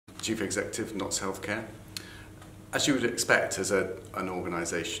Chief Executive, Notts Healthcare. As you would expect, as an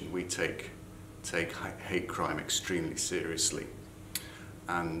organisation, we take hate crime extremely seriously,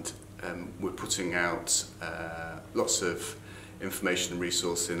 and we're putting out lots of information and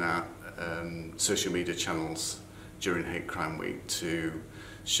resource in our social media channels during Hate Crime Week to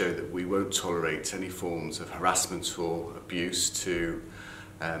show that we won't tolerate any forms of harassment or abuse to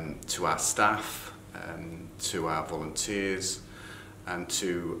our staff, to our volunteers, and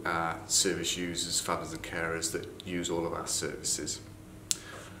to our service users, families and carers that use all of our services.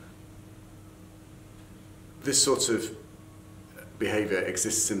 This sort of behaviour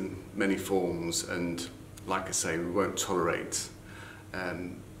exists in many forms, and like I say, we won't tolerate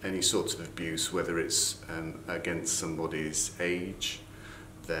any sort of abuse, whether it's against somebody's age,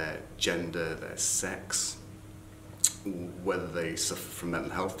 their gender, their sex, whether they suffer from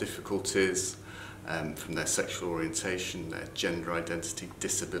mental health difficulties, from their sexual orientation, their gender identity,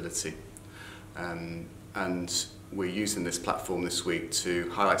 disability. And we're using this platform this week to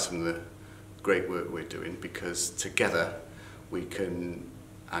highlight some of the great work we're doing, because together we can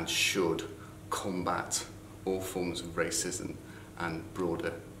and should combat all forms of racism and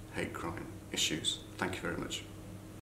broader hate crime issues. Thank you very much.